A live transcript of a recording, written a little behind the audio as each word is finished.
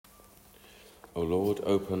O Lord,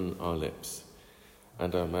 open our lips,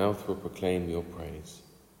 and our mouth will proclaim your praise.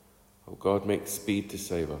 O God, make speed to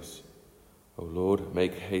save us. O Lord,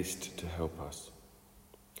 make haste to help us.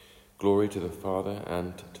 Glory to the Father,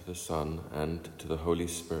 and to the Son, and to the Holy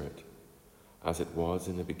Spirit, as it was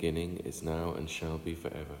in the beginning, is now, and shall be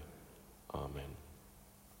forever. Amen.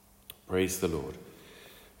 Praise the Lord.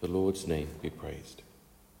 The Lord's name be praised.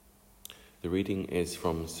 The reading is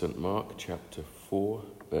from St. Mark chapter 4,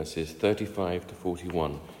 verses 35 to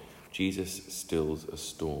 41. Jesus stills a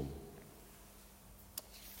storm.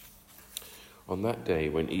 On that day,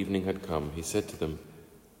 when evening had come, he said to them,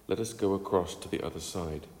 "Let us go across to the other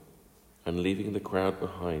side." And leaving the crowd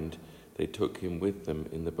behind, they took him with them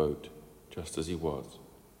in the boat, just as he was.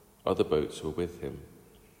 Other boats were with him.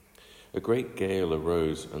 A great gale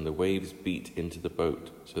arose, and the waves beat into the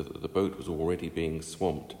boat, so that the boat was already being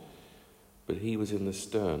swamped. But he was in the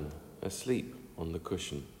stern, asleep on the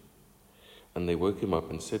cushion. And they woke him up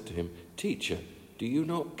and said to him, "Teacher, do you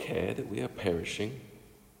not care that we are perishing?"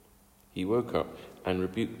 He woke up and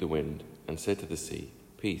rebuked the wind and said to the sea,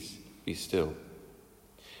 "Peace, be still."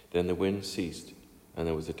 Then the wind ceased, and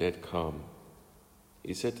there was a dead calm.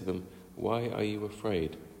 He said to them, "Why are you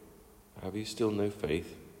afraid? Have you still no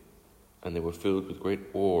faith?" And they were filled with great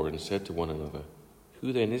awe and said to one another,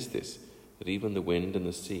 "Who then is this, that even the wind and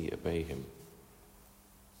the sea obey him?"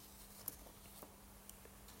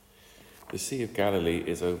 The Sea of Galilee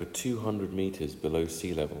is over 200 meters below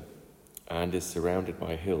sea level and is surrounded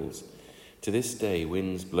by hills. To this day,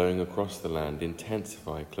 winds blowing across the land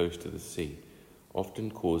intensify close to the sea,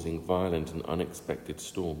 often causing violent and unexpected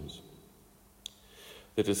storms.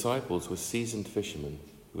 The disciples were seasoned fishermen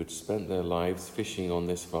who had spent their lives fishing on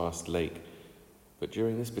this vast lake, but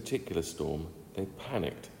during this particular storm, they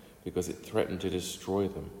panicked because it threatened to destroy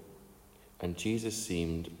them, and Jesus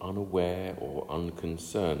seemed unaware or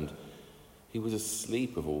unconcerned. He was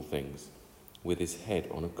asleep, of all things, with his head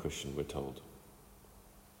on a cushion, we're told.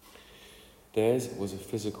 Theirs was a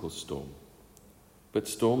physical storm, but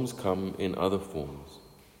storms come in other forms.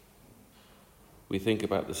 We think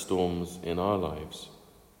about the storms in our lives,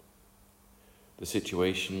 the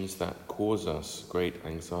situations that cause us great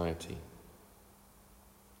anxiety.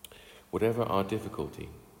 Whatever our difficulty,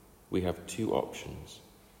 we have two options.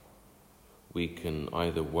 We can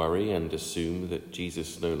either worry and assume that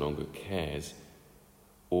Jesus no longer cares,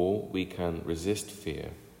 or we can resist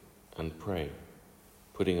fear and pray,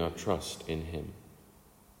 putting our trust in him.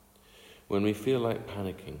 When we feel like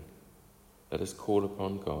panicking, let us call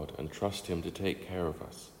upon God and trust him to take care of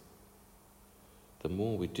us. The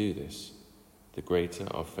more we do this, the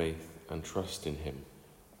greater our faith and trust in him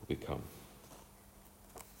will become.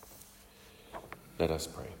 Let us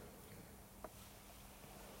pray.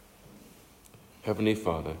 Heavenly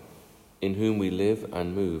Father, in whom we live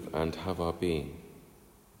and move and have our being,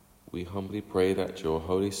 we humbly pray that your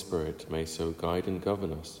Holy Spirit may so guide and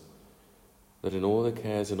govern us, that in all the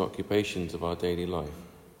cares and occupations of our daily life,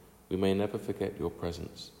 we may never forget your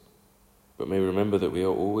presence, but may remember that we are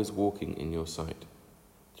always walking in your sight.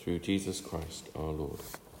 Through Jesus Christ our Lord.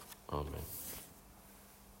 Amen.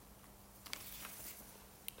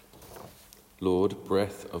 Lord,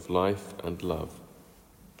 breath of life and love,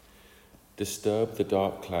 disturb the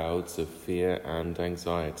dark clouds of fear and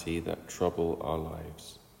anxiety that trouble our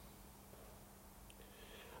lives.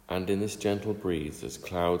 And in this gentle breeze, as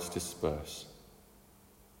clouds disperse,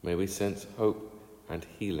 may we sense hope and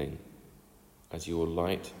healing as your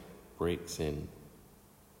light breaks in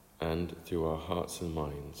and through our hearts and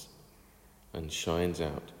minds and shines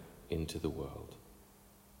out into the world.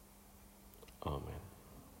 Amen.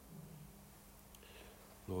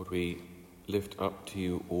 Lord, we lift up to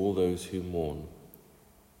you all those who mourn.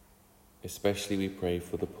 Especially we pray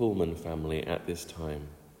for the Pullman family at this time,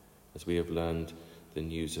 as we have learned the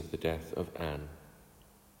news of the death of Anne.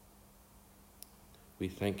 We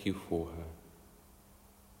thank you for her,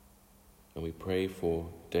 and we pray for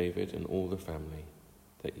David and all the family,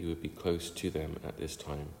 that you would be close to them at this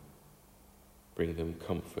time. Bring them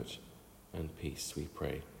comfort and peace, we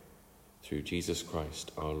pray, through Jesus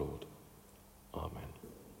Christ our Lord. Amen.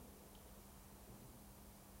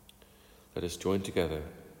 Let us join together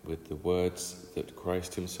with the words that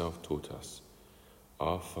Christ himself taught us.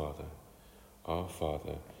 Our Father,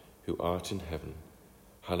 who art in heaven,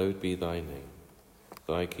 hallowed be thy name.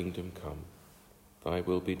 Thy kingdom come, thy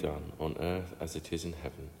will be done on earth as it is in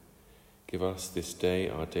heaven. Give us this day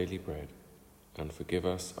our daily bread, and forgive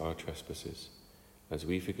us our trespasses, as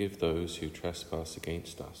we forgive those who trespass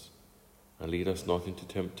against us. And lead us not into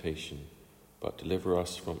temptation, but deliver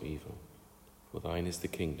us from evil. For thine is the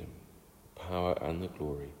kingdom, the power and the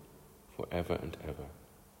glory, for ever and ever.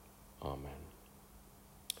 Amen.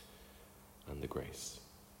 grace.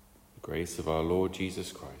 The grace of our Lord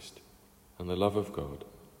Jesus Christ, and the love of God,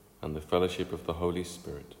 and the fellowship of the Holy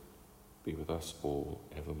Spirit be with us all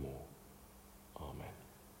evermore. Amen.